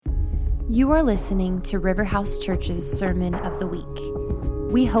You are listening to Riverhouse Church's Sermon of the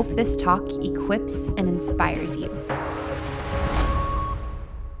Week. We hope this talk equips and inspires you.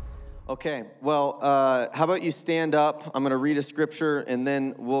 Okay, well, how about you stand up? I'm going to read a scripture, and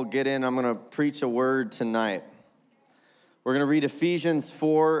then we'll get in. I'm going to preach a word tonight. We're going to read Ephesians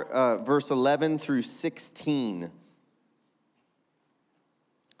 4, verse 11 through 16.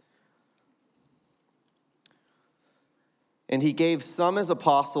 And he gave some as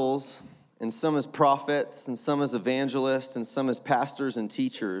apostles, and some as prophets, and some as evangelists, and some as pastors and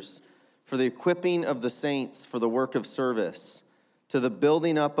teachers, for the equipping of the saints for the work of service, to the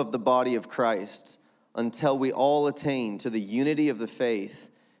building up of the body of Christ, until we all attain to the unity of the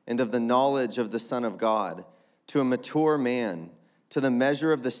faith and of the knowledge of the Son of God, to a mature man, to the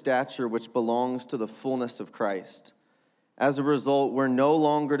measure of the stature which belongs to the fullness of Christ. As a result, we're no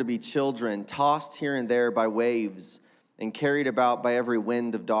longer to be children, tossed here and there by waves and carried about by every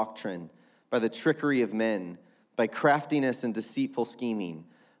wind of doctrine, by the trickery of men, by craftiness and deceitful scheming.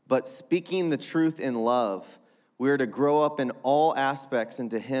 But speaking the truth in love, we are to grow up in all aspects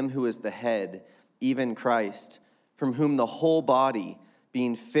into him who is the head, even Christ, from whom the whole body,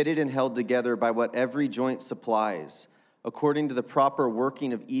 being fitted and held together by what every joint supplies, according to the proper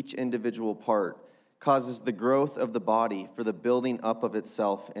working of each individual part, causes the growth of the body for the building up of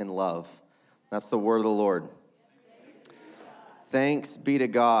itself in love. That's the word of the Lord. Thanks be to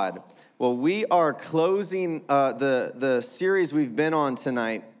God. Well, we are closing the series we've been on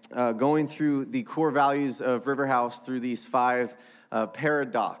tonight, going through the core values of Riverhouse through these 5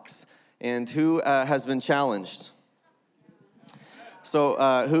 paradox. And who has been challenged?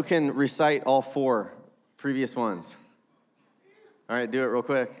 So who can recite all 4 previous ones? All right, do it real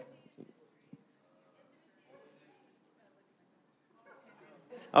quick.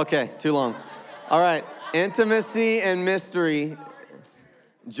 Okay, too long. All right, intimacy and mystery,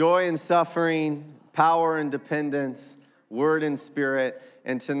 joy and suffering, power and dependence, word and spirit,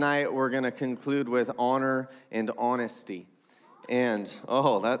 and tonight we're going to conclude with honor and honesty. And,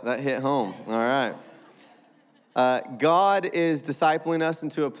 that hit home. All right. God is discipling us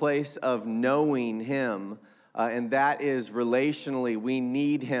into a place of knowing him, and that is relationally, we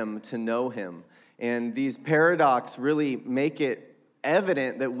need him to know him. And these paradox really make it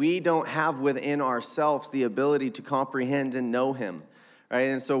evident that we don't have within ourselves the ability to comprehend and know him. Right?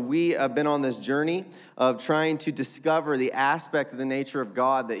 And so we have been on this journey of trying to discover the aspect of the nature of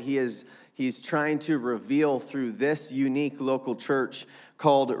God that he's trying to reveal through this unique local church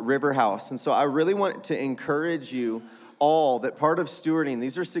called Riverhouse. And so I really want to encourage you all that part of stewarding,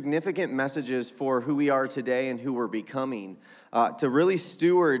 these are significant messages for who we are today and who we're becoming. To really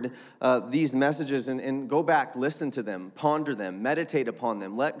steward these messages and go back, listen to them, ponder them, meditate upon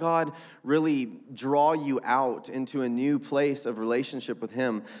them. Let God really draw you out into a new place of relationship with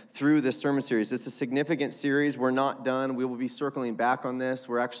him through this sermon series. It's a significant series. We're not done. We will be circling back on this.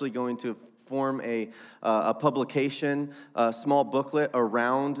 We're actually going to form a publication, a small booklet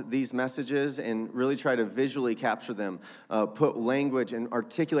around these messages and really try to visually capture them, put language and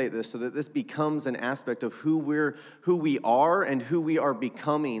articulate this so that this becomes an aspect of who we are and who we are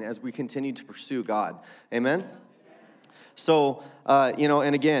becoming as we continue to pursue God. Amen? So,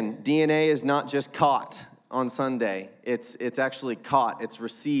 and again, DNA is not just caught on Sunday. It's actually caught, it's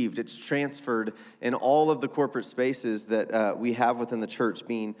received, it's transferred in all of the corporate spaces that we have within the church,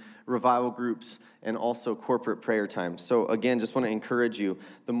 being revival groups and also corporate prayer times. So again, just want to encourage you,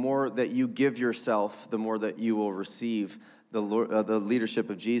 the more that you give yourself, the more that you will receive the leadership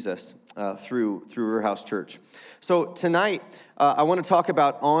of Jesus through Riverhouse Church. So tonight, I want to talk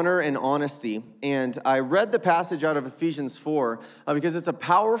about honor and honesty. And I read the passage out of Ephesians 4 because it's a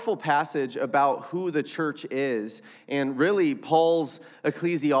powerful passage about who the church is. And really, Paul's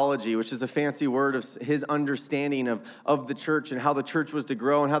ecclesiology, which is a fancy word of his understanding of the church and how the church was to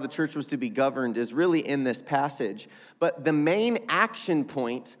grow and how the church was to be governed, is really in this passage. But the main action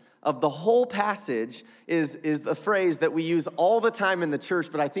point of the whole passage is the phrase that we use all the time in the church,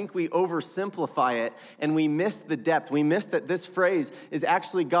 but I think we oversimplify it and we miss the depth. We miss that this phrase is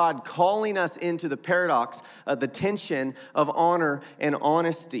actually God calling us into the paradox, the tension of honor and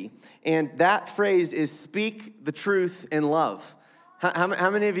honesty. And that phrase is speak the truth in love.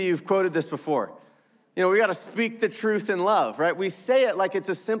 How many of you have quoted this before? You know, we got to speak the truth in love, right? We say it like it's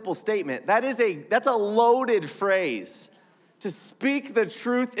a simple statement. That's a loaded phrase. To speak the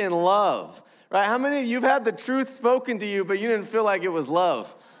truth in love, right? How many of you've had the truth spoken to you, but you didn't feel like it was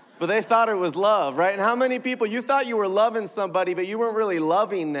love, but they thought it was love, right? And how many people, you thought you were loving somebody, but you weren't really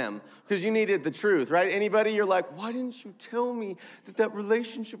loving them because you needed the truth, right? Anybody, you're like, why didn't you tell me that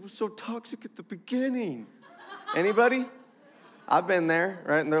relationship was so toxic at the beginning? Anybody? I've been there,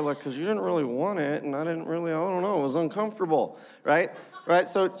 right? And they're like, because you didn't really want it, and I don't know, it was uncomfortable, right? Right,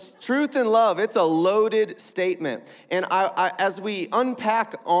 so truth and love, it's a loaded statement. And I as we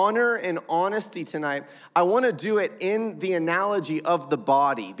unpack honor and honesty tonight, I want to do it in the analogy of the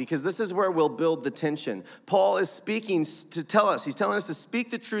body, because this is where we'll build the tension. Paul is speaking to tell us, he's telling us to speak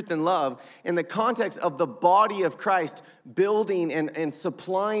the truth in love in the context of the body of Christ, building and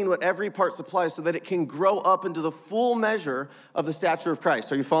supplying what every part supplies so that it can grow up into the full measure of the stature of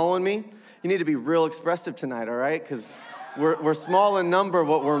Christ. Are you following me? You need to be real expressive tonight, all right? Because we're small in number,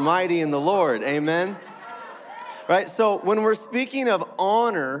 but we're mighty in the Lord. Amen? Right? So when we're speaking of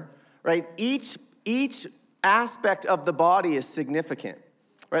honor, right, each aspect of the body is significant.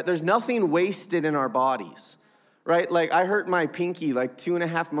 Right? There's nothing wasted in our bodies. Right? Like I hurt my pinky like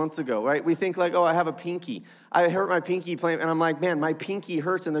 2.5 months ago, right? We think like, oh, I have a pinky. I hurt my pinky playing, and I'm like, man, my pinky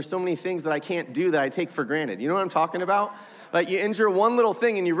hurts, and there's so many things that I can't do that I take for granted. You know what I'm talking about? Like you injure one little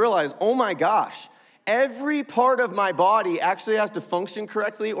thing and you realize, oh my gosh, every part of my body actually has to function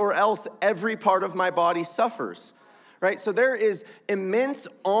correctly, or else every part of my body suffers, right? So there is immense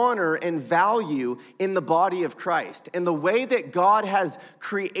honor and value in the body of Christ. And the way that God has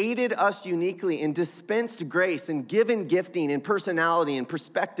created us uniquely and dispensed grace and given gifting and personality and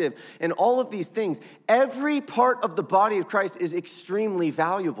perspective and all of these things, every part of the body of Christ is extremely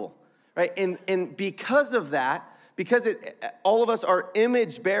valuable, right? And because of that, because all of us are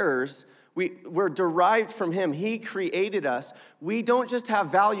image bearers, we're derived from him. He created us. We don't just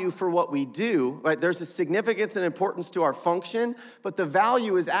have value for what we do, right? There's a significance and importance to our function, but the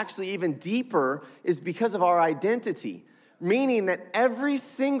value is actually even deeper is because of our identity, meaning that every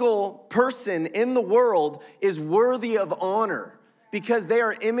single person in the world is worthy of honor because they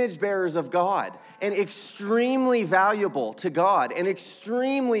are image bearers of God and extremely valuable to God and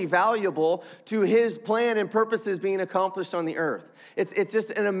extremely valuable to his plan and purposes being accomplished on the earth. It's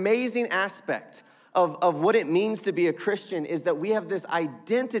just an amazing aspect of what it means to be a Christian is that we have this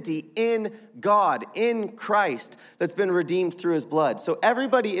identity in God, in Christ, that's been redeemed through his blood. So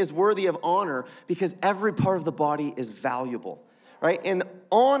everybody is worthy of honor because every part of the body is valuable, right? And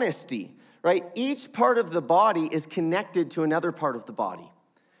honesty, right? Each part of the body is connected to another part of the body,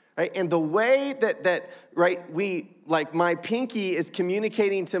 right? And the way that right, like my pinky is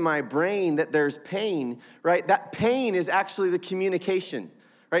communicating to my brain that there's pain, right? That pain is actually the communication,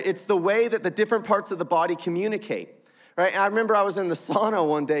 right? It's the way that the different parts of the body communicate, right? And I remember I was in the sauna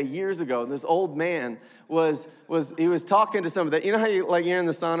one day years ago, and this old man was talking to somebody. You know how you're in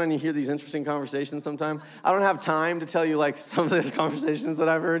the sauna and you hear these interesting conversations sometimes? I don't have time to tell you like some of the conversations that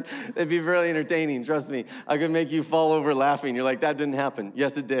I've heard. They'd be really entertaining, trust me. I could make you fall over laughing. You're like, that didn't happen.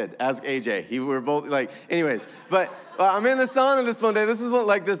 Yes, it did. Ask AJ. We were both like, anyways. But I'm in the sauna this one day. This is what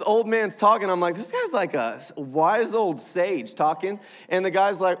like this old man's talking. I'm like, this guy's like a wise old sage talking. And the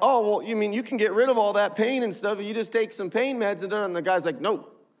guy's like, oh, well, you mean you can get rid of all that pain and stuff if you just take some pain meds. And the guy's like, no.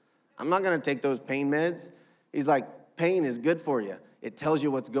 I'm not going to take those pain meds. He's like, pain is good for you. It tells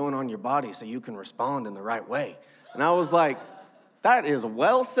you what's going on in your body so you can respond in the right way. And I was like, that is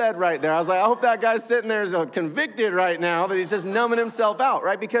well said right there. I was like, I hope that guy's sitting there is convicted right now that he's just numbing himself out,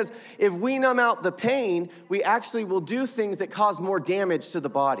 right? Because if we numb out the pain, we actually will do things that cause more damage to the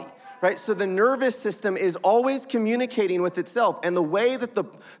body, right? So the nervous system is always communicating with itself. And the way that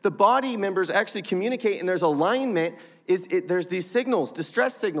the body members actually communicate and there's alignment there's these signals,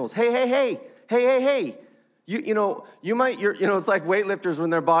 distress signals. Hey. It's like weightlifters when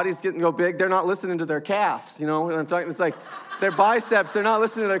their bodies go big, they're not listening to their calves. You know what I'm talking? It's like their biceps, they're not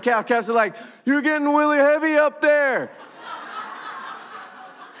listening to their calf. Calves are like, you're getting really heavy up there.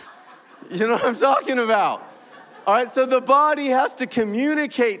 You know what I'm talking about? All right, so the body has to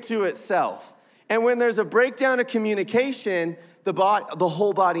communicate to itself. And when there's a breakdown of communication, the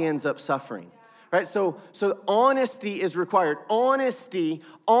whole body ends up suffering. Right, so honesty is required. Honest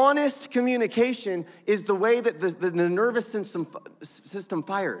communication is the way that the nervous system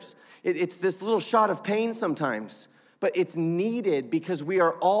fires. It's this little shot of pain sometimes, but it's needed because we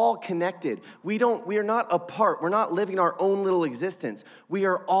are all connected. We are not apart. We're not living our own little existence. We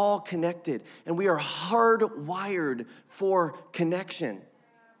are all connected, and we are hardwired for connection.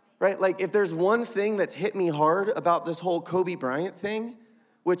 Right, like if there's one thing that's hit me hard about this whole Kobe Bryant thing,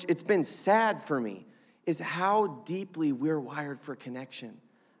 which it's been sad for me, is how deeply we're wired for connection.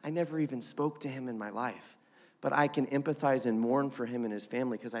 I never even spoke to him in my life, but I can empathize and mourn for him and his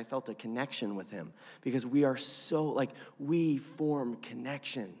family because I felt a connection with him because we are so, we form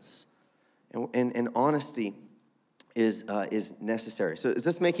connections. And honesty is necessary. So is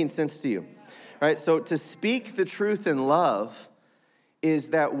this making sense to you? All right, so to speak the truth in love is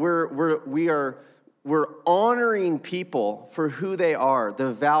that we are we're honoring people for who they are,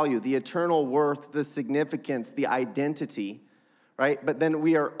 the value, the eternal worth, the significance, the identity, right? But then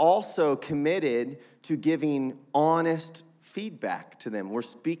we are also committed to giving honest feedback to them. We're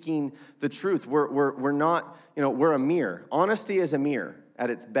speaking the truth. We're not, we're a mirror. Honesty is a mirror at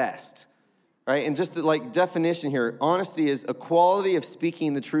its best, right? And just like definition here, honesty is a quality of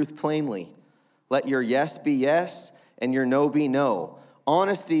speaking the truth plainly. Let your yes be yes and your no be no.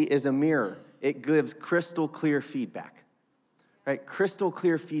 Honesty is a mirror. It gives crystal clear feedback, right? Crystal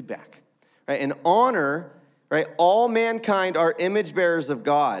clear feedback, right? And honor, right? All mankind are image bearers of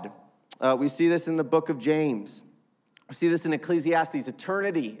God. We see this in the book of James. We see this in Ecclesiastes.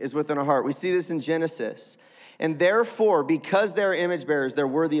 Eternity is within our heart. We see this in Genesis. And therefore, because they're image bearers, they're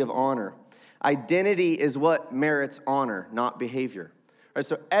worthy of honor. Identity is what merits honor, not behavior. Right?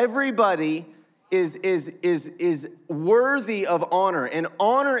 So everybody is worthy of honor. And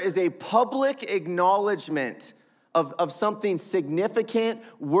honor is a public acknowledgement of something significant,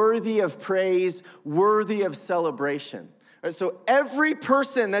 worthy of praise, worthy of celebration. Right? So every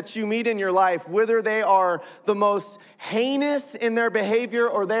person that you meet in your life, whether they are the most heinous in their behavior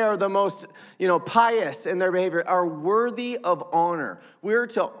or they are the most, pious in their behavior, are worthy of honor. We're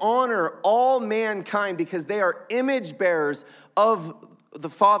to honor all mankind because they are image bearers of the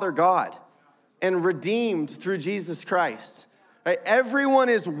Father God and redeemed through Jesus Christ. Right? Everyone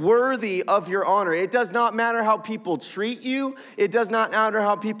is worthy of your honor. It does not matter how people treat you. It does not matter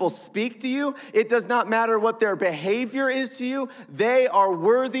how people speak to you. It does not matter what their behavior is to you. They are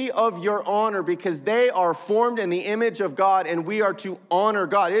worthy of your honor because they are formed in the image of God, and we are to honor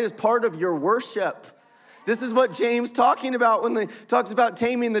God. It is part of your worship. This is what James talking about when he talks about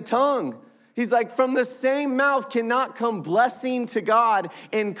taming the tongue. He's like, from the same mouth cannot come blessing to God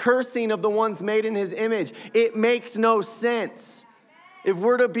and cursing of the ones made in his image. It makes no sense. If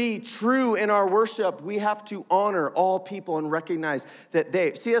we're to be true in our worship, we have to honor all people and recognize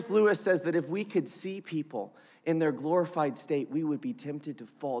that C.S. Lewis says that if we could see people in their glorified state, we would be tempted to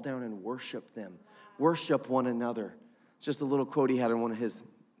fall down and worship them, worship one another. Just a little quote he had in one of his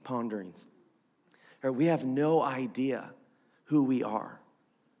ponderings. We have no idea who we are.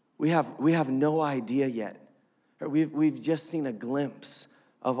 We have no idea yet. We've just seen a glimpse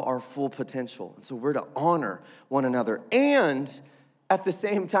of our full potential. And so we're to honor one another. And at the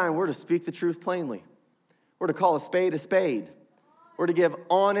same time, we're to speak the truth plainly. We're to call a spade a spade. We're to give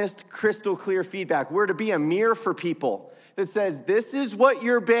honest, crystal clear feedback. We're to be a mirror for people that says, this is what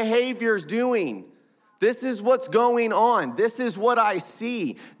your behavior's doing. This is what's going on. This is what I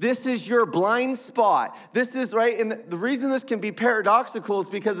see. This is your blind spot. This is, right? And the reason this can be paradoxical is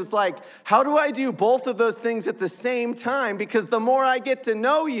because it's like, how do I do both of those things at the same time? Because the more I get to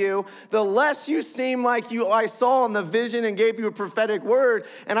know you, the less you seem like I saw in the vision and gave you a prophetic word,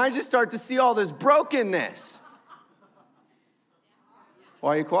 and I just start to see all this brokenness.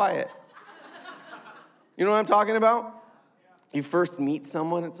 Why are you quiet? You know what I'm talking about? You first meet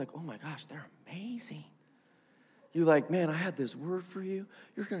someone, it's like, oh my gosh, they're amazing. You're like, man, I had this word for you.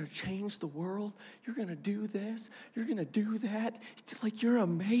 You're going to change the world. You're going to do this. You're going to do that. It's like, you're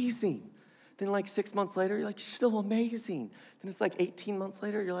amazing. Then like 6 months later, you're like, you're still amazing. Then it's like 18 months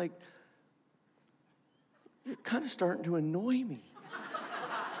later, you're like, you're kind of starting to annoy me.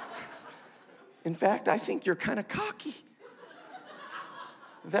 In fact, I think you're kind of cocky.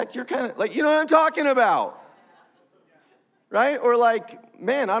 In fact, you're kind of like, you know what I'm talking about. Right? Or like,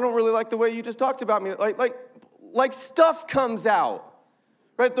 man, I don't really like the way you just talked about me. Like stuff comes out,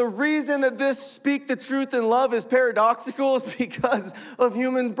 right? The reason that this speak the truth in love is paradoxical is because of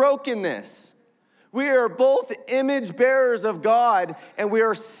human brokenness. We are both image bearers of God, and we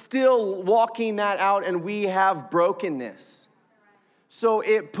are still walking that out, and we have brokenness. So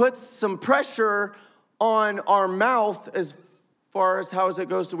it puts some pressure on our mouth as far as how it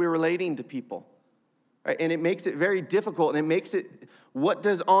goes to we relating to people, right? And it makes it very difficult, and it makes it, what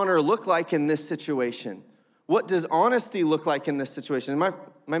does honor look like in this situation? What does honesty look like in this situation? Am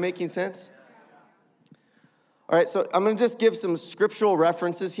I making sense? All right, so I'm going to just give some scriptural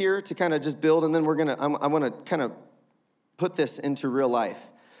references here to kind of just build, and then I want to kind of put this into real life.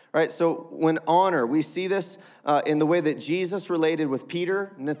 All right, so when honor, we see this in the way that Jesus related with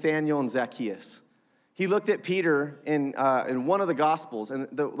Peter, Nathanael, and Zacchaeus. He looked at Peter in one of the Gospels, and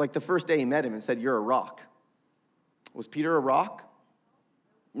the first day he met him and said, "You're a rock." Was Peter a rock?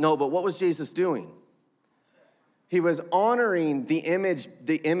 No, but what was Jesus doing? He was honoring the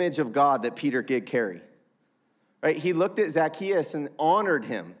image of God that Peter did carry. Right? He looked at Zacchaeus and honored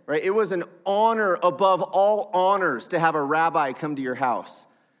him. Right? It was an honor above all honors to have a rabbi come to your house.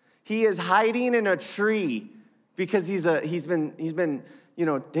 He is hiding in a tree because he's been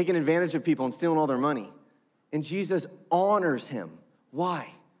taking advantage of people and stealing all their money. And Jesus honors him.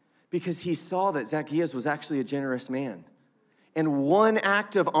 Why? Because he saw that Zacchaeus was actually a generous man. And one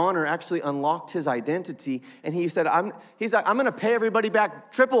act of honor actually unlocked his identity. And he said, I'm going to pay everybody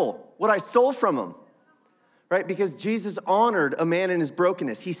back triple what I stole from them. Right? Because Jesus honored a man in his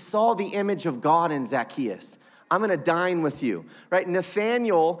brokenness. He saw the image of God in Zacchaeus. I'm going to dine with you. Right?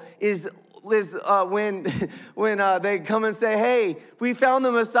 Nathanael is when they come and say, hey, we found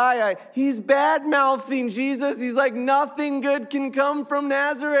the Messiah. He's bad-mouthing Jesus. He's like, nothing good can come from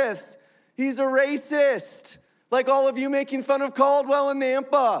Nazareth. He's a racist. Like all of you making fun of Caldwell and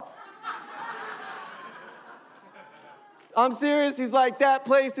Nampa. I'm serious. He's like, that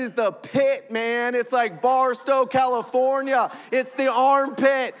place is the pit, man. It's like Barstow, California. It's the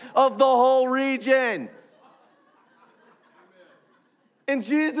armpit of the whole region. And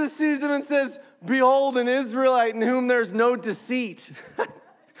Jesus sees him and says, behold, an Israelite in whom there's no deceit.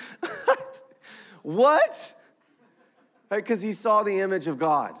 What? Because he saw the image of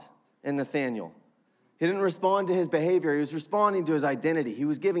God in Nathanael. He didn't respond to his behavior. He was responding to his identity. He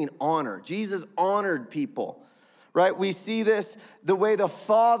was giving honor. Jesus honored people, right? We see this the way the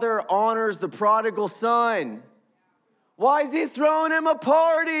Father honors the prodigal son. Why is he throwing him a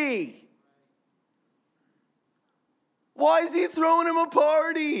party? Why is he throwing him a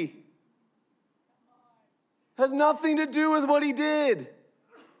party? Has nothing to do with what he did.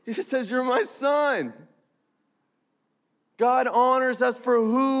 He just says, you're my son. God honors us for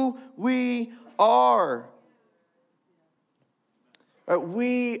who we are.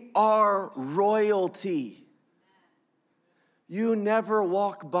 We are royalty. You never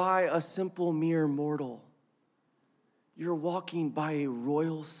walk by a simple mere mortal. You're walking by a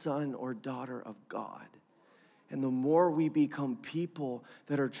royal son or daughter of God. And the more we become people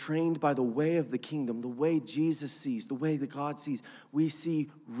that are trained by the way of the kingdom, the way Jesus sees, the way that God sees, we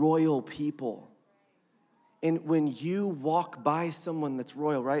see royal people. And when you walk by someone that's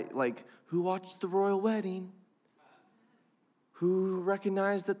royal, right? Like, who watched the royal wedding? Who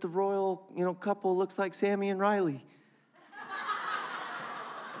recognized that the royal, couple looks like Sammy and Riley?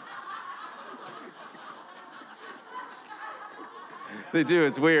 They do,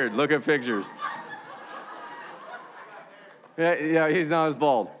 it's weird. Look at pictures. Yeah, he's not as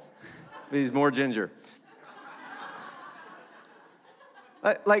bald. But he's more ginger.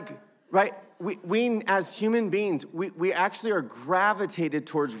 Right? We as human beings, we actually are gravitated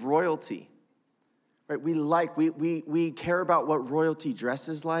towards royalty. Right? We care about what royalty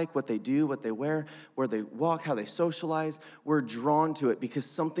dresses like, what they do, what they wear, where they walk, how they socialize. We're drawn to it because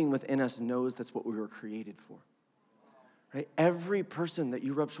something within us knows that's what we were created for. Right? Every person that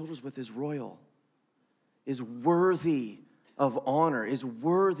you rub shoulders with is royal, is worthy of honor, is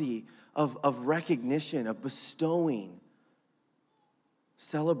worthy of recognition, of bestowing,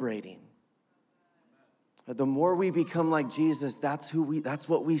 celebrating. The more we become like Jesus, that's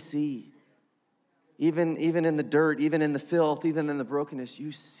what we see. Even in the dirt, even in the filth, even in the brokenness,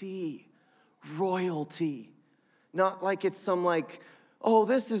 you see royalty. Not like it's some oh,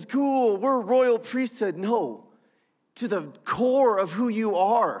 this is cool, we're royal priesthood. No, to the core of who you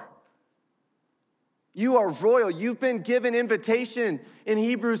are. You are royal. You've been given invitation in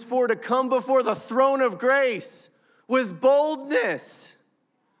Hebrews 4 to come before the throne of grace with boldness.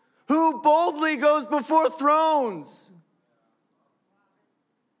 Who boldly goes before thrones?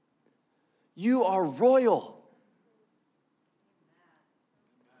 You are royal.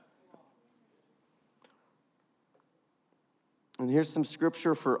 And here's some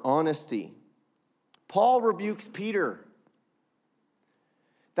scripture for honesty. Paul rebukes Peter.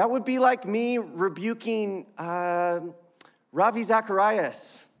 That would be like me rebuking Ravi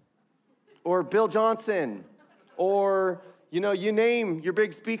Zacharias or Bill Johnson or, you name your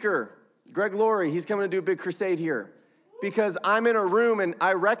big speaker, Greg Laurie. He's coming to do a big crusade here because I'm in a room and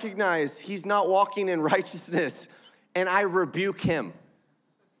I recognize he's not walking in righteousness and I rebuke him.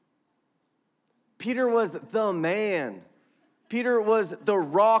 Peter was the man. Peter was the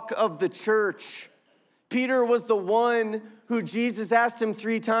rock of the church. Peter was the one who Jesus asked him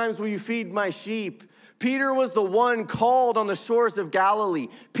 3 times, will you feed my sheep? Peter was the one called on the shores of Galilee.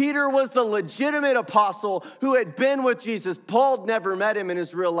 Peter was the legitimate apostle who had been with Jesus. Paul never met him in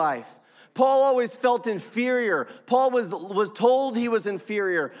his real life. Paul always felt inferior. Paul was told he was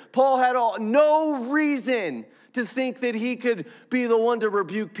inferior. Paul had no reason to think that he could be the one to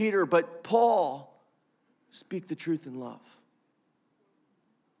rebuke Peter, but Paul speak the truth in love.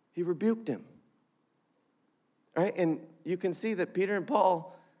 He rebuked him. Right? And you can see that Peter and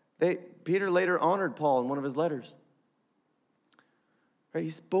Paul, Peter later honored Paul in one of his letters. Right? He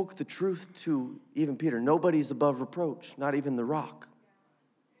spoke the truth to even Peter. Nobody's above reproach, not even the rock.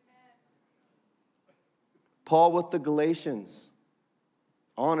 Paul with the Galatians,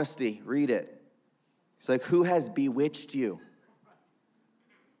 honesty, read it. He's like, who has bewitched you?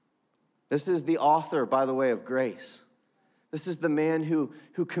 This is the author, by the way, of grace. This is the man who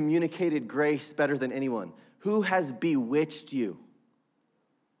communicated grace better than anyone. Who has bewitched you?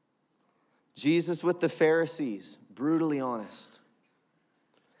 Jesus with the Pharisees, brutally honest.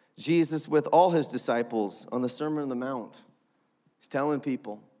 Jesus with all his disciples on the Sermon on the Mount. He's telling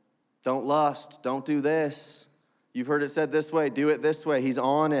people, don't lust, don't do this. You've heard it said this way, do it this way. He's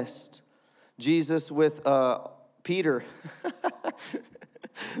honest. Jesus with Peter.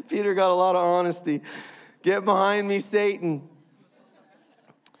 Peter got a lot of honesty. Get behind me, Satan.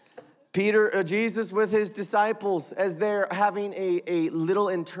 Jesus with his disciples as they're having a little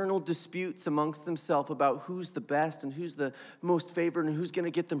internal disputes amongst themselves about who's the best and who's the most favored and who's going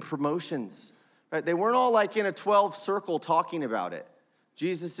to get them promotions. Right? They weren't all like in a 12 circle talking about it.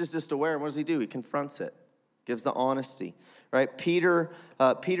 Jesus is just aware. And what does he do? He confronts it, gives the honesty. Right? Peter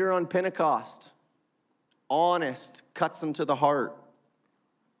on Pentecost, honest, cuts them to the heart.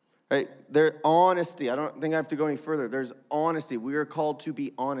 Right? Their honesty, I don't think I have to go any further. There's honesty. We are called to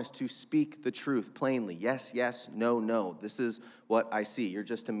be honest, to speak the truth plainly. Yes, yes, no, no. This is what I see. You're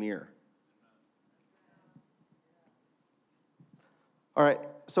just a mirror. All right,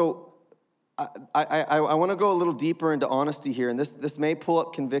 so I want to go a little deeper into honesty here, and this may pull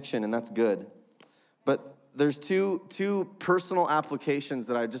up conviction, and that's good. But there's two personal applications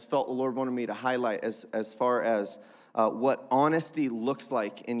that I just felt the Lord wanted me to highlight as far as what honesty looks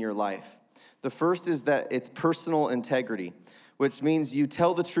like in your life. The first is that it's personal integrity, which means you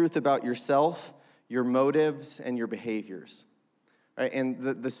tell the truth about yourself, your motives, and your behaviors. Right? And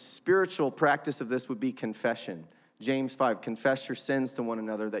the spiritual practice of this would be confession. James 5, confess your sins to one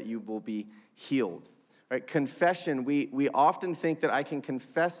another that you will be healed. Right? Confession, we often think that I can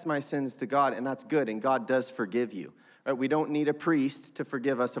confess my sins to God, and that's good, and God does forgive you. Right? We don't need a priest to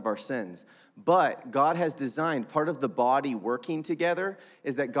forgive us of our sins. But God has designed, part of the body working together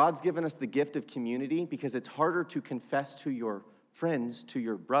is that God's given us the gift of community because it's harder to confess to your friends, to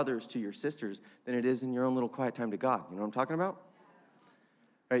your brothers, to your sisters than it is in your own little quiet time to God. You know what I'm talking about?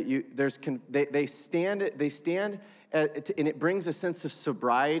 Right? They stand, and it brings a sense of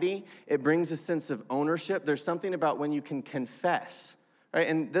sobriety. It brings a sense of ownership. There's something about when you can confess. Right,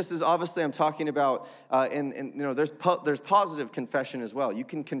 and this is obviously I'm talking about, there's positive confession as well. You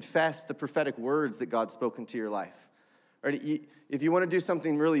can confess the prophetic words that God's spoken to your life. Right, if you want to do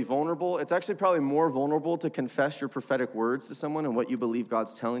something really vulnerable, it's actually probably more vulnerable to confess your prophetic words to someone and what you believe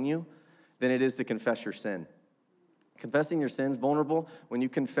God's telling you than it is to confess your sin. Confessing your sin's vulnerable. When you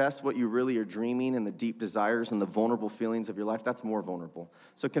confess what you really are dreaming and the deep desires and the vulnerable feelings of your life, that's more vulnerable.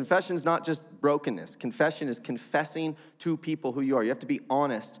 So confession is not just brokenness. Confession is confessing to people who you are. You have to be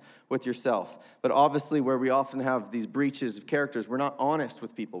honest with yourself. But obviously where we often have these breaches of characters, we're not honest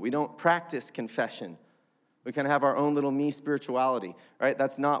with people. We don't practice confession. We kind of have our own little me spirituality, right?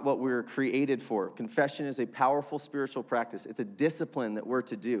 That's not what we were created for. Confession is a powerful spiritual practice. It's a discipline that we're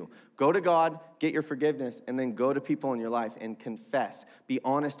to do. Go to God, get your forgiveness, and then go to people in your life and confess. Be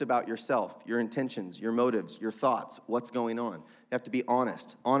honest about yourself, your intentions, your motives, your thoughts, what's going on. You have to be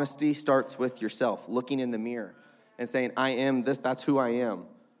honest. Honesty starts with yourself, looking in the mirror and saying, I am this, that's who I am.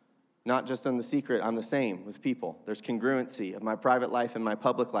 Not just on the secret, I'm the same with people. There's congruency of my private life and my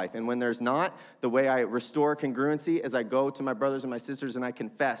public life. And when there's not, the way I restore congruency is I go to my brothers and my sisters and I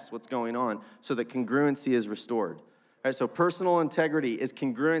confess what's going on so that congruency is restored. All right, so personal integrity is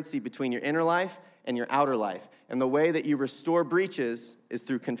congruency between your inner life and your outer life. And the way that you restore breaches is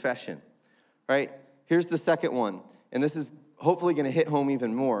through confession. All right, here's the second one. And this is hopefully going to hit home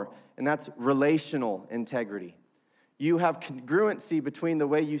even more. And that's relational integrity. You have congruency between the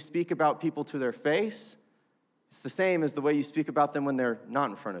way you speak about people to their face. It's the same as the way you speak about them when they're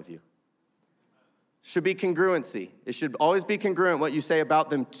not in front of you. Should be congruency. It should always be congruent what you say about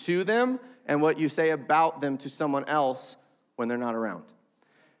them to them and what you say about them to someone else when they're not around.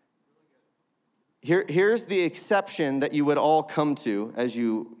 Here's the exception that you would all come to as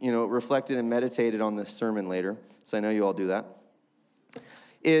you reflected and meditated on this sermon later. So I know you all do that.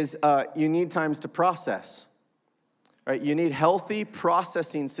 Is you need times to process. Right, you need healthy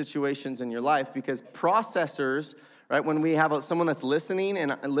processing situations in your life because processors, right, when we have someone that's listening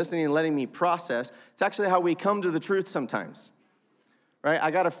and letting me process, it's actually how we come to the truth sometimes. Right? I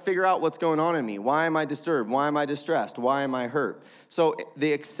got to figure out what's going on in me. Why am I disturbed? Why am I distressed? Why am I hurt? So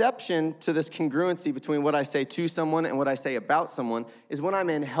the exception to this congruency between what I say to someone and what I say about someone is when I'm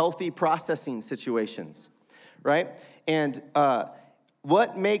in healthy processing situations. Right? And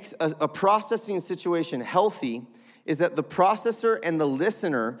what makes a processing situation healthy is that the processor and the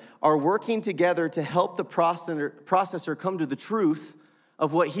listener are working together to help the processor come to the truth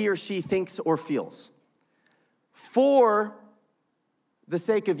of what he or she thinks or feels for the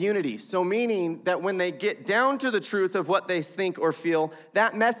sake of unity. So meaning that when they get down to the truth of what they think or feel,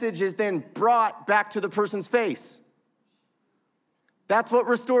 that message is then brought back to the person's face. That's what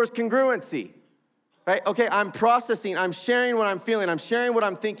restores congruency. Right? Okay, I'm processing, I'm sharing what I'm feeling, I'm sharing what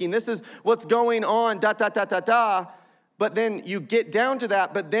I'm thinking. This is what's going on, But then you get down to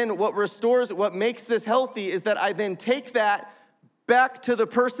that, but then what makes this healthy is that I then take that back to the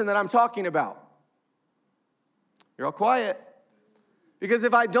person that I'm talking about. You're all quiet. Because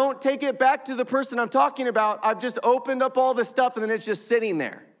if I don't take it back to the person I'm talking about, I've just opened up all this stuff and then it's just sitting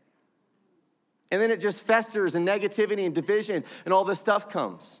there. And then it just festers and negativity and division and all this stuff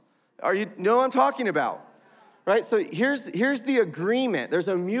comes. You know what I'm talking about? Right? So here's the agreement. There's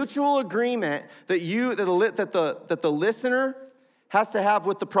a mutual agreement that the listener has to have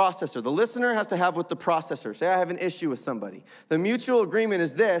with the processor. The listener has to have with the processor. Say I have an issue with somebody. The mutual agreement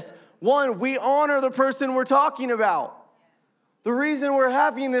is this. One, we honor the person we're talking about. The reason we're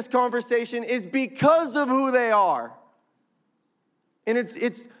having this conversation is because of who they are. And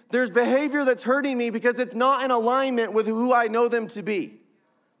there's behavior that's hurting me because it's not in alignment with who I know them to be.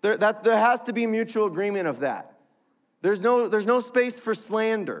 There has to be mutual agreement of that. There's no space for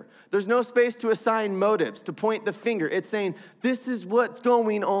slander. There's no space to assign motives, to point the finger. It's saying, this is what's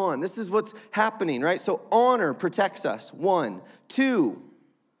going on. This is what's happening, right? So honor protects us, 1. 2,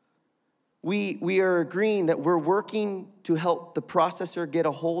 we are agreeing that we're working to help the processor get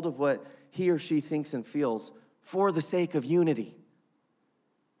a hold of what he or she thinks and feels for the sake of unity.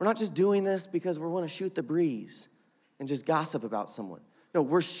 We're not just doing this because we want to shoot the breeze and just gossip about someone. No,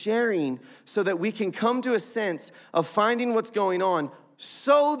 we're sharing so that we can come to a sense of finding what's going on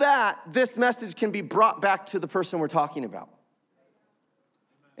so that this message can be brought back to the person we're talking about.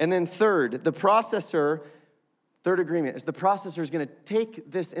 And then third agreement is the processor is going to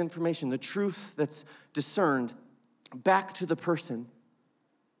take this information, the truth that's discerned, back to the person,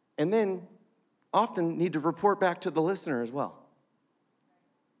 and then often need to report back to the listener as well.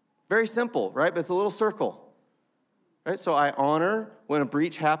 Very simple, right? But it's a little circle. Right? So I honor when a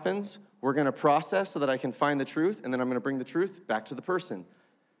breach happens. We're going to process so that I can find the truth, and then I'm going to bring the truth back to the person.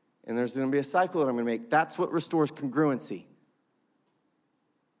 And there's going to be a cycle that I'm going to make. That's what restores congruency.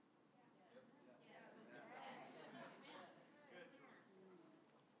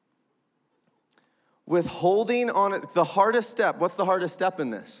 Withholding on it, the hardest step. What's the hardest step in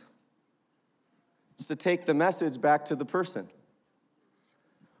this? It's to take the message back to the person.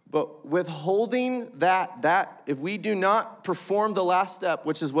 But withholding that, if we do not perform the last step,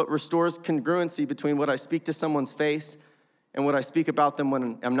 which is what restores congruency between what I speak to someone's face and what I speak about them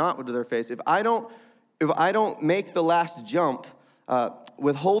when I'm not to their face, if I don't make the last jump,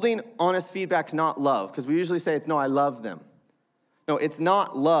 withholding honest feedback is not love, because we usually say, no, I love them. No, it's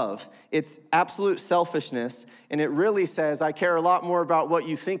not love. It's absolute selfishness, and it really says, I care a lot more about what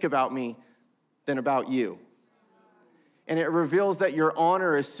you think about me than about you. And it reveals that your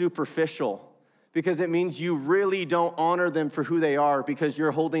honor is superficial because it means you really don't honor them for who they are because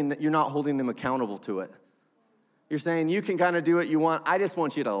you're not holding them accountable to it. You're saying you can kind of do what you want. I just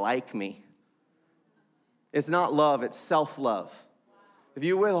want you to like me. It's not love, it's self-love. If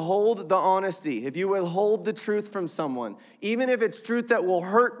you withhold the honesty, if you withhold the truth from someone, even if it's truth that will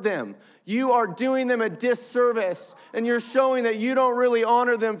hurt them, you are doing them a disservice and you're showing that you don't really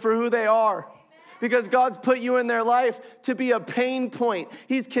honor them for who they are. Because God's put you in their life to be a pain point.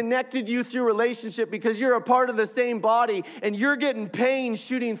 He's connected you through relationship because you're a part of the same body and you're getting pain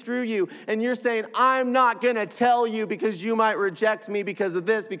shooting through you. And you're saying, I'm not going to tell you because you might reject me because of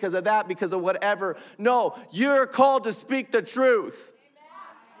this, because of that, because of whatever. No, you're called to speak the truth.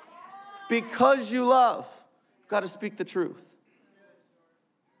 Because you love, you've got to speak the truth.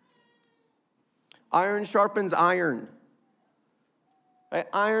 Iron sharpens iron. Right?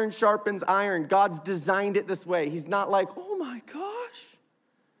 Iron sharpens iron. God's designed it this way. He's not like, oh my gosh,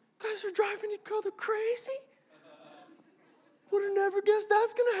 guys are driving each other crazy. Would have never guessed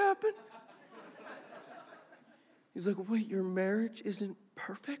that's going to happen. He's like, wait, your marriage isn't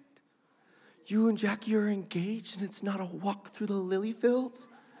perfect? You and Jackie are engaged and it's not a walk through the lily fields?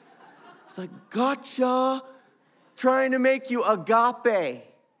 It's like, gotcha. Trying to make you agape.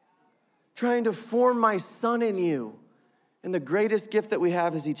 Trying to form my son in you. And the greatest gift that we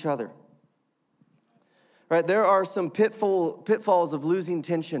have is each other. Right? There are some pitfalls of losing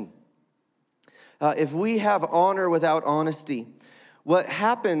tension. If we have honor without honesty, what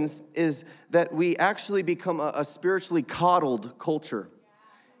happens is that we actually become a spiritually coddled culture.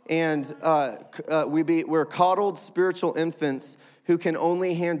 And we're coddled spiritual infants who can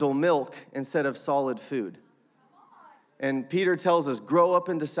only handle milk instead of solid food. And Peter tells us, grow up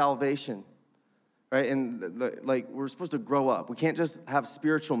into salvation, right? And we're supposed to grow up. We can't just have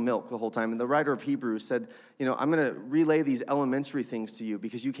spiritual milk the whole time. And the writer of Hebrews said, I'm going to relay these elementary things to you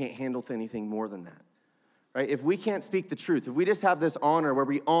because you can't handle anything more than that, right? If we can't speak the truth, if we just have this honor where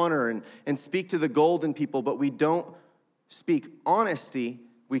we honor and speak to the golden people, but we don't speak honesty,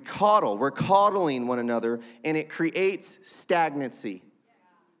 we coddle. We're coddling one another, and it creates stagnancy.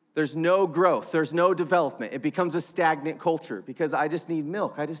 There's no growth. There's no development. It becomes a stagnant culture because I just need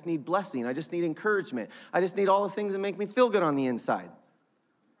milk. I just need blessing. I just need encouragement. I just need all the things that make me feel good on the inside.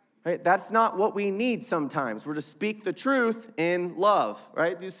 Right? That's not what we need sometimes. We're to speak the truth in love,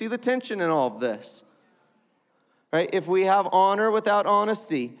 right? Do you see the tension in all of this? Right? If we have honor without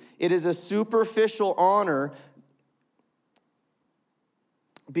honesty, it is a superficial honor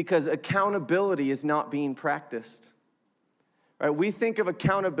because accountability is not being practiced. Right? We think of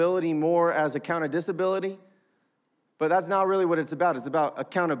accountability more as disability, but that's not really what it's about. It's about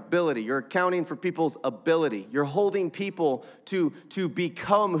accountability. You're accounting for people's ability. You're holding people to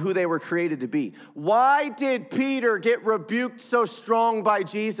become who they were created to be. Why did Peter get rebuked so strong by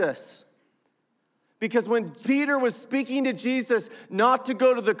Jesus? Because when Peter was speaking to Jesus not to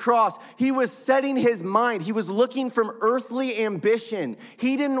go to the cross, he was setting his mind. He was looking from earthly ambition.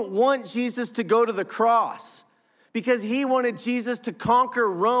 He didn't want Jesus to go to the cross because he wanted Jesus to conquer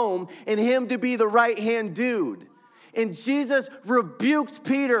Rome and him to be the right-hand dude. And Jesus rebuked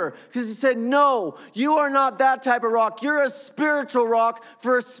Peter because he said, no, you are not that type of rock. You're a spiritual rock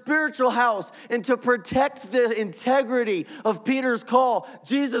for a spiritual house. And to protect the integrity of Peter's call,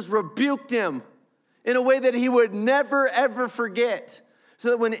 Jesus rebuked him in a way that he would never, ever forget. So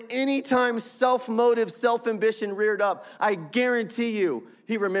that when any time self-motive, self-ambition reared up, I guarantee you,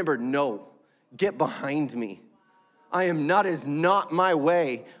 he remembered, no, get behind me. I am not my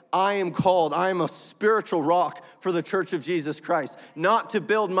way. I am called. I am a spiritual rock for the church of Jesus Christ, not to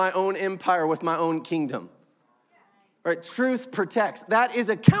build my own empire with my own kingdom. Right? Truth protects. That is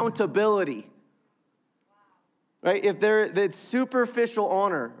accountability. Right? If it's superficial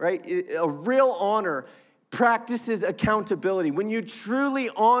honor, right? A real honor practices accountability. When you truly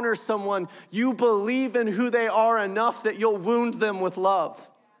honor someone, you believe in who they are enough that you'll wound them with love.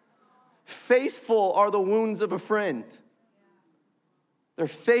 Faithful are the wounds of a friend. They're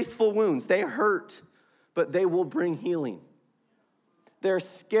faithful wounds. They hurt, but they will bring healing. They're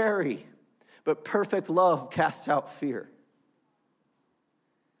scary, but perfect love casts out fear.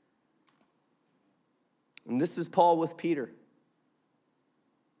 And this is Paul with Peter.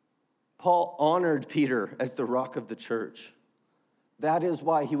 Paul honored Peter as the rock of the church. That is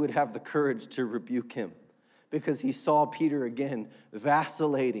why he would have the courage to rebuke him, because he saw Peter again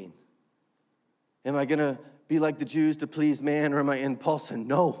vacillating. Am I going to be like the Jews to please man, or am I in? Paul said,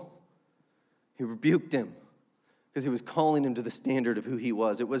 no. He rebuked him because he was calling him to the standard of who he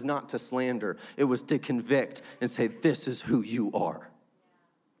was. It was not to slander. It was to convict and say, this is who you are.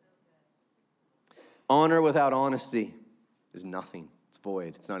 Honor without honesty is nothing. It's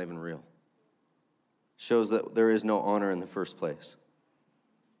void. It's not even real. Shows that there is no honor in the first place.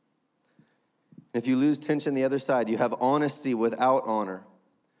 If you lose tension the other side, you have honesty without honor.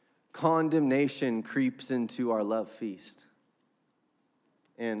 Condemnation creeps into our love feast.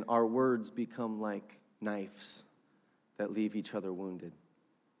 And our words become like knives that leave each other wounded.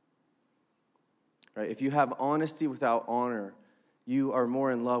 Right? If you have honesty without honor, you are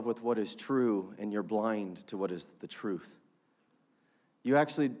more in love with what is true, and you're blind to what is the truth. You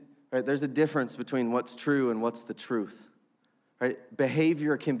actually, right, there's a difference between what's true and what's the truth. Right?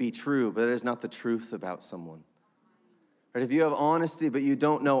 Behavior can be true, but it is not the truth about someone. Right? If you have honesty, but you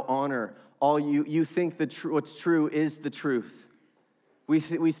don't know honor, all you think what's true is the truth.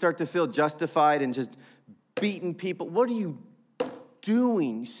 We start to feel justified and just beating people. What are you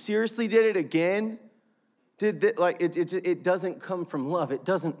doing? You seriously did it again? It doesn't come from love. It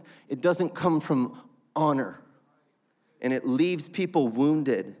doesn't come from honor. And it leaves people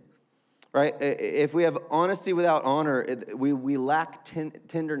wounded. Right? If we have honesty without honor, we lack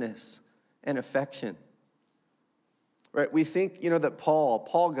tenderness and affection. Right? We think, that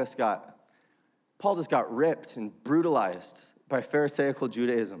Paul just got ripped and brutalized by Pharisaical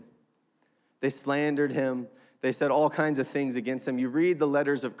Judaism. They slandered him. They said all kinds of things against him. You read the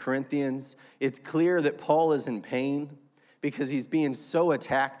letters of Corinthians, it's clear that Paul is in pain because he's being so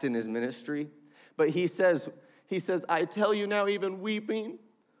attacked in his ministry. But he says, I tell you now, even weeping,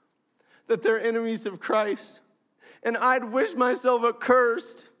 that they're enemies of Christ. And I'd wish myself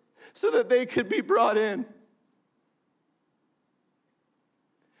accursed so that they could be brought in.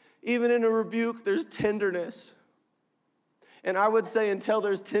 Even in a rebuke, there's tenderness. And I would say until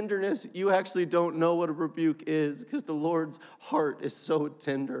there's tenderness, you actually don't know what a rebuke is, because the Lord's heart is so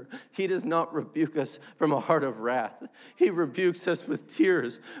tender. He does not rebuke us from a heart of wrath. He rebukes us with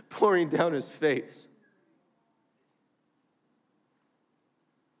tears pouring down his face.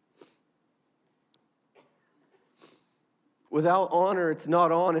 Without honor, it's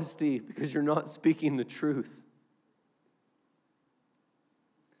not honesty, because you're not speaking the truth.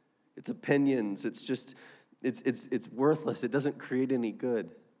 It's opinions. It's just, it's worthless. It doesn't create any good.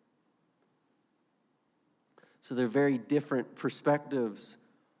 So they're very different perspectives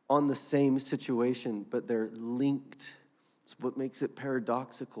on the same situation, but they're linked. It's what makes it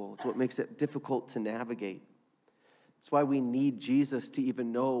paradoxical. It's what makes it difficult to navigate. It's why we need Jesus to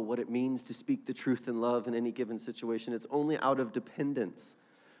even know what it means to speak the truth in love in any given situation. It's only out of dependence.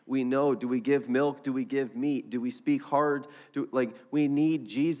 We know, do we give milk? Do we give meat? Do we speak hard? We need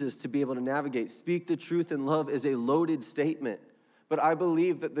Jesus to be able to navigate. Speak the truth in love is a loaded statement. But I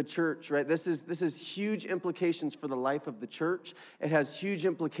believe that the church, right, this is huge implications for the life of the church. It has huge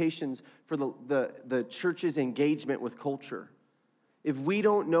implications for the church's engagement with culture. If we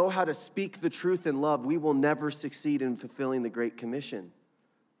don't know how to speak the truth in love, we will never succeed in fulfilling the Great Commission.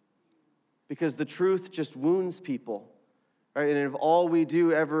 Because the truth just wounds people, right? And if all we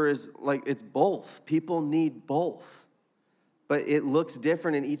do ever is it's both. People need both. But it looks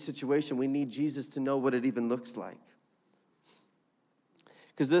different in each situation. We need Jesus to know what it even looks like.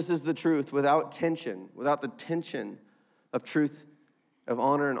 Because this is the truth. Without tension, without the tension of truth, of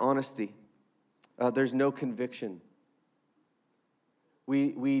honor and honesty, there's no conviction.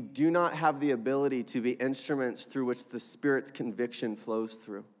 We do not have the ability to be instruments through which the Spirit's conviction flows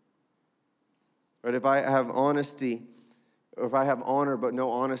through. Right? If I have honesty, or if I have honor but no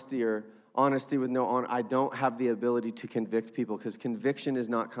honesty, or honesty with no honor, I don't have the ability to convict people, because conviction is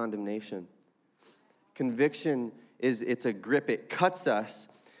not condemnation. Conviction it's a grip. It cuts us,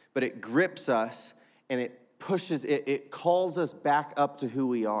 but it grips us, and it pushes, it calls us back up to who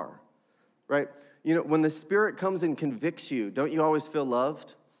we are. Right? You know, when the Spirit comes and convicts you, don't you always feel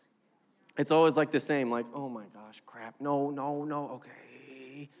loved? It's always like the same, like, oh my gosh, crap, no,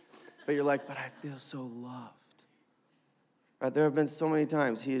 okay. But you're like, but I feel so loved. Right? There have been so many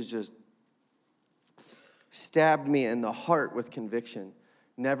times he has just stabbed me in the heart with conviction.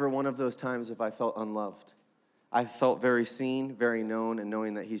 Never one of those times have I felt unloved. I felt very seen, very known, and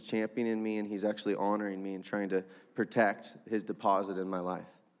knowing that he's championing me and he's actually honoring me and trying to protect his deposit in my life.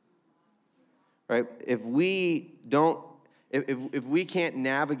 Right? If we can't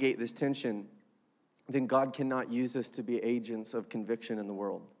navigate this tension, then God cannot use us to be agents of conviction in the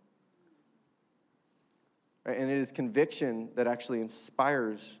world. Right? And it is conviction that actually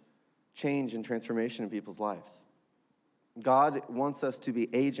inspires change and transformation in people's lives. God wants us to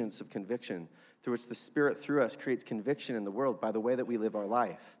be agents of conviction, through which the Spirit through us creates conviction in the world by the way that we live our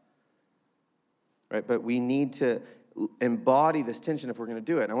life. Right? But we need to embody this tension if we're going to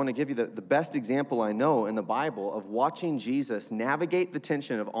do it. And I want to give you the best example I know in the Bible of watching Jesus navigate the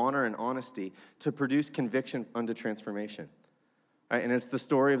tension of honor and honesty to produce conviction unto transformation. Right? And it's the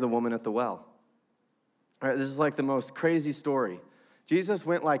story of the woman at the well. Right? This is like the most crazy story. Jesus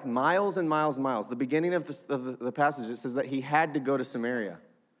went like miles and miles and miles. The beginning of the passage, it says that he had to go to Samaria.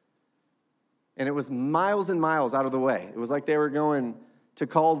 And it was miles and miles out of the way. It was like they were going to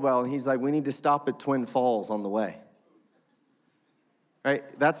Caldwell, and he's like, we need to stop at Twin Falls on the way. Right?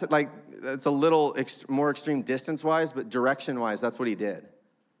 That's a little more extreme distance-wise, but direction-wise, that's what he did. He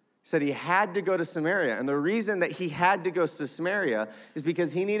said he had to go to Samaria. And the reason that he had to go to Samaria is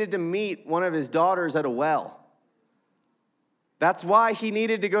because he needed to meet one of his daughters at a well. That's why he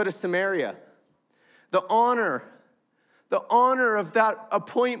needed to go to Samaria. The honor of that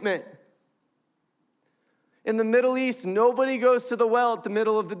appointment. In the Middle East, nobody goes to the well at the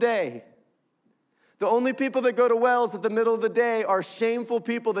middle of the day. The only people that go to wells at the middle of the day are shameful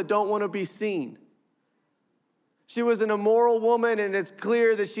people that don't want to be seen. She was an immoral woman, and it's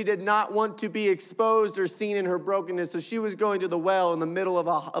clear that she did not want to be exposed or seen in her brokenness, so she was going to the well in the middle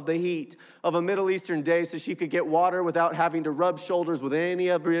of the heat of a Middle Eastern day so she could get water without having to rub shoulders with any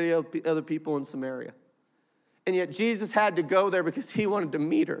other people in Samaria. And yet Jesus had to go there because he wanted to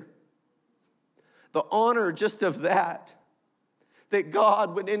meet her. The honor just of that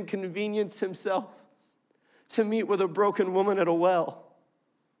God would inconvenience himself to meet with a broken woman at a well.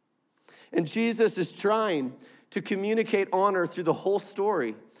 And Jesus is trying to communicate honor through the whole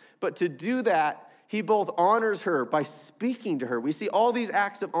story. But to do that, he both honors her by speaking to her. We see all these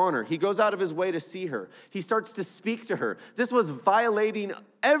acts of honor. He goes out of his way to see her. He starts to speak to her. This was violating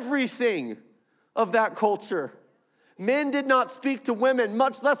everything of that culture. Men did not speak to women,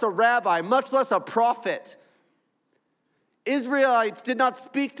 much less a rabbi, much less a prophet. Israelites did not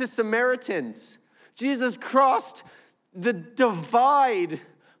speak to Samaritans. Jesus crossed the divide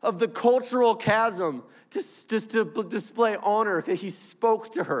of the cultural chasm to display honor. He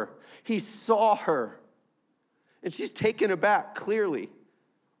spoke to her. He saw her. And she's taken aback, clearly.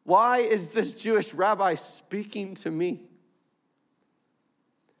 Why is this Jewish rabbi speaking to me?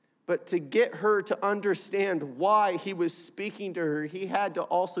 But to get her to understand why he was speaking to her, he had to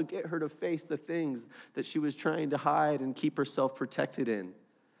also get her to face the things that she was trying to hide and keep herself protected in.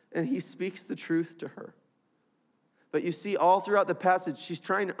 And he speaks the truth to her. But you see, all throughout the passage, she's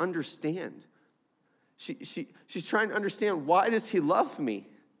trying to understand. She's trying to understand, why does he love me?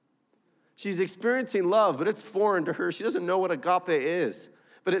 She's experiencing love, but it's foreign to her. She doesn't know what agape is.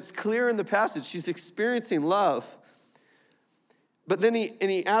 But it's clear in the passage, she's experiencing love. But then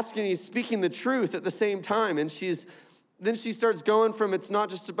he's speaking the truth at the same time. And then she starts going from, it's not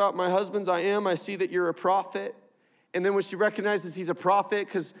just about my husband's, I see that you're a prophet. And then when she recognizes he's a prophet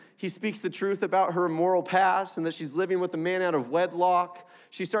because he speaks the truth about her immoral past and that she's living with a man out of wedlock,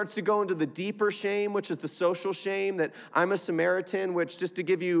 she starts to go into the deeper shame, which is the social shame that I'm a Samaritan, which, just to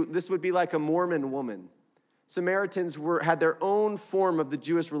give you, this would be like a Mormon woman. Samaritans had their own form of the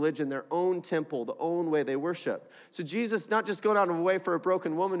Jewish religion, their own temple, the own way they worship. So Jesus not just going out of a way for a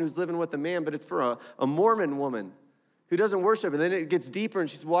broken woman who's living with a man, but it's for a Mormon woman who doesn't worship. And then it gets deeper, and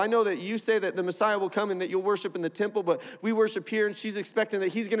she says, well, I know that you say that the Messiah will come and that you'll worship in the temple, but we worship here. And she's expecting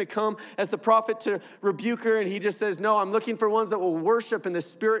that he's going to come as the prophet to rebuke her. And he just says, no, I'm looking for ones that will worship in the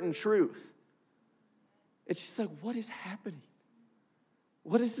spirit and truth. And she's like, what is happening?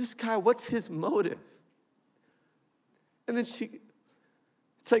 What is this guy? What's his motive? And then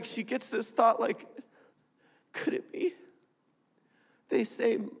it's like she gets this thought, like, could it be? They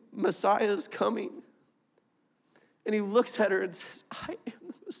say Messiah's coming. And he looks at her and says, I am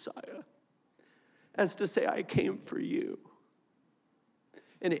the Messiah. As to say, I came for you.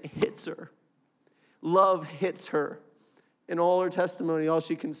 And it hits her. Love hits her. In all her testimony, all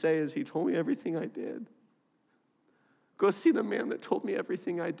she can say is, he told me everything I did. Go see the man that told me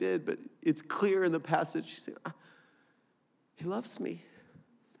everything I did. But it's clear in the passage, she said, he loves me.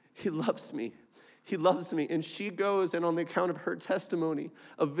 He loves me. He loves me. And she goes, and on the account of her testimony,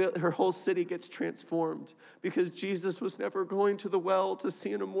 her whole city gets transformed, because Jesus was never going to the well to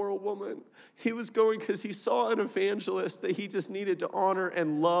see an immoral woman. He was going because he saw an evangelist that he just needed to honor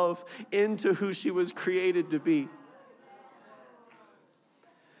and love into who she was created to be.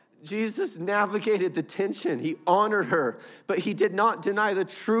 Jesus navigated the tension. He honored her, but he did not deny the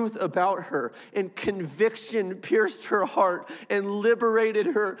truth about her. And conviction pierced her heart and liberated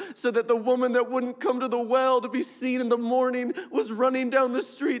her, so that the woman that wouldn't come to the well to be seen in the morning was running down the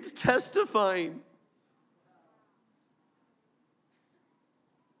streets testifying.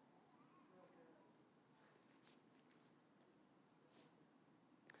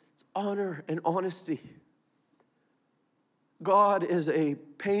 It's honor and honesty. God is a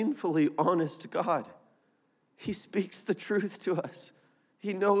painfully honest God. He speaks the truth to us.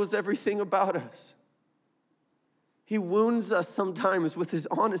 He knows everything about us. He wounds us sometimes with his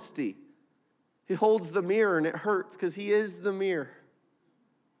honesty. He holds the mirror and it hurts because he is the mirror.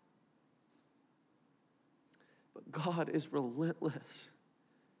 But God is relentless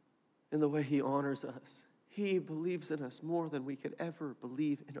in the way he honors us. He believes in us more than we could ever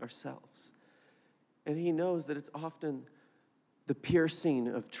believe in ourselves. And he knows that it's often the piercing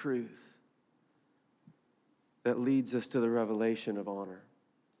of truth that leads us to the revelation of honor.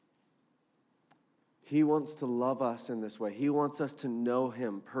 He wants to love us in this way. He wants us to know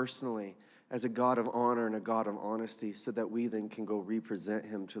him personally as a God of honor and a God of honesty, so that we then can go represent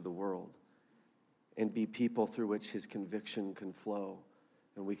him to the world and be people through which his conviction can flow.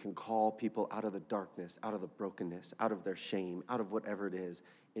 And we can call people out of the darkness, out of the brokenness, out of their shame, out of whatever it is,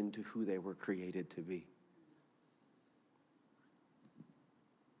 into who they were created to be.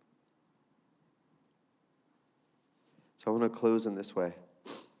 So I want to close in this way.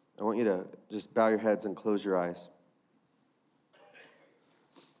 I want you to just bow your heads and close your eyes.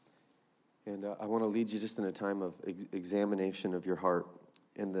 And I want to lead you just in a time of examination of your heart.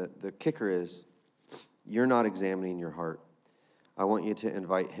 And the kicker is, you're not examining your heart. I want you to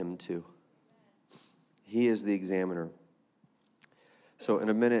invite him to. He is the examiner. So in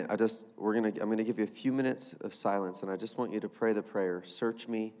a minute, I'm going to give you a few minutes of silence, and I just want you to pray the prayer, search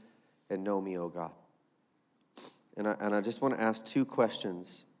me and know me, O God. And I just want to ask two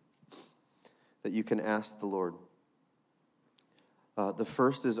questions that you can ask the Lord. The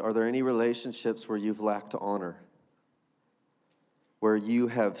first is, are there any relationships where you've lacked honor? Where you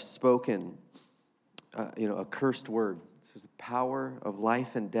have spoken a cursed word. It says the power of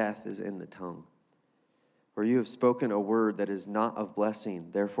life and death is in the tongue. Or you have spoken a word that is not of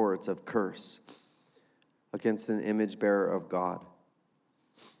blessing, therefore it's of curse, against an image bearer of God.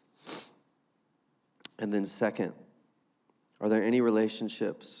 And then second, are there any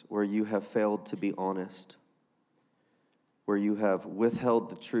relationships where you have failed to be honest, where you have withheld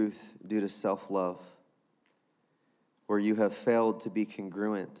the truth due to self-love, where you have failed to be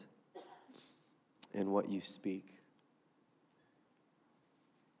congruent in what you speak?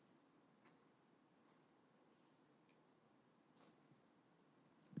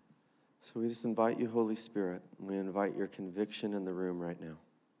 So we just invite you, Holy Spirit, and we invite your conviction in the room right now.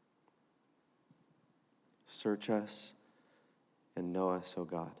 Search us and know us, O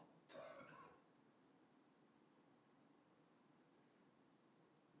God.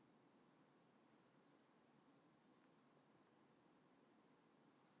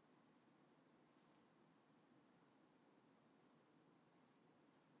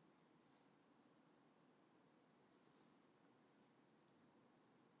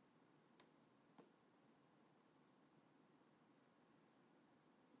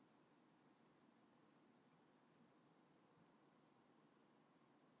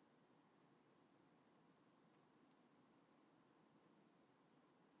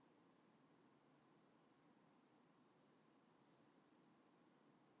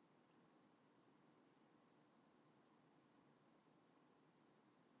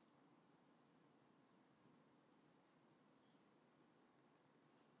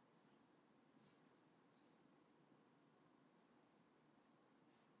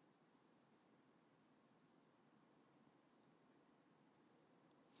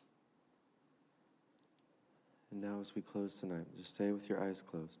 And now as we close tonight, just stay with your eyes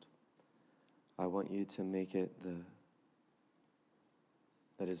closed. I want you to make it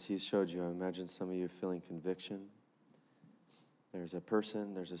that as he showed you, I imagine some of you feeling conviction. There's a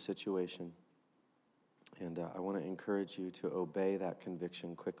person, there's a situation. And I want to encourage you to obey that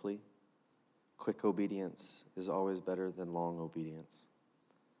conviction quickly. Quick obedience is always better than long obedience.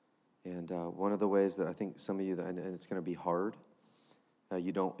 And one of the ways that I think some of you, and it's going to be hard,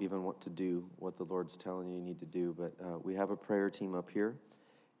 you don't even want to do what the Lord's telling you need to do, but we have a prayer team up here,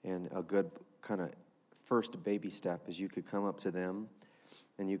 and a good kind of first baby step is you could come up to them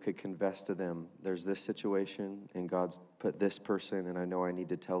and you could confess to them, there's this situation, and God's put this person, and I know I need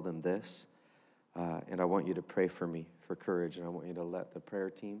to tell them this, and I want you to pray for me for courage, and I want you to let the prayer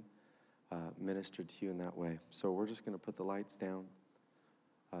team minister to you in that way. So we're just going to put the lights down.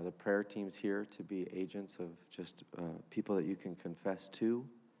 The prayer team's here to be agents of just people that you can confess to.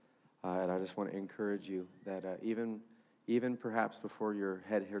 And I just want to encourage you that even perhaps before your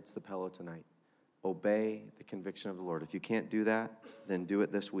head hits the pillow tonight, obey the conviction of the Lord. If you can't do that, then do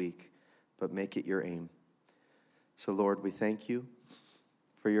it this week, but make it your aim. So Lord, we thank you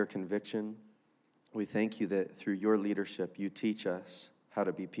for your conviction. We thank you that through your leadership, you teach us how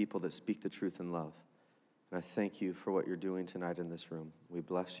to be people that speak the truth in love. And I thank you for what you're doing tonight in this room. We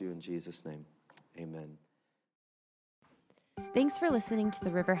bless you in Jesus' name. Amen. Thanks for listening to the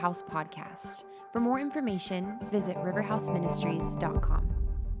River House podcast. For more information, visit riverhouseministries.com.